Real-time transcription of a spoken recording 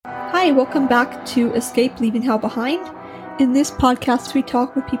Hi, welcome back to Escape Leaving Hell Behind. In this podcast, we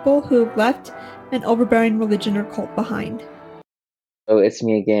talk with people who have left an overbearing religion or cult behind. So it's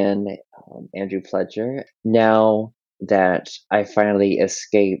me again, Andrew Pledger. Now that I finally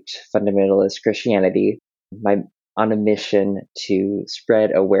escaped fundamentalist Christianity, I'm on a mission to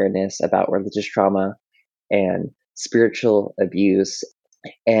spread awareness about religious trauma and spiritual abuse.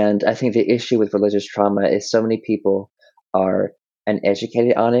 And I think the issue with religious trauma is so many people are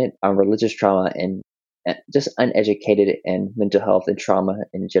uneducated on religious trauma, and just uneducated in mental health and trauma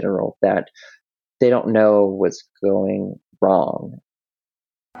in general, that they don't know what's going wrong.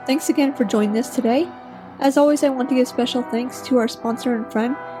 Thanks again for joining us today. As always, I want to give special thanks to our sponsor and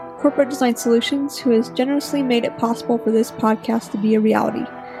friend, Corporate Design Solutions, who has generously made it possible for this podcast to be a reality.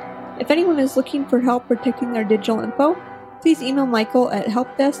 If anyone is looking for help protecting their digital info, please email Michael at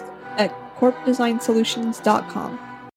helpdesk@corpdesignsolutions.com.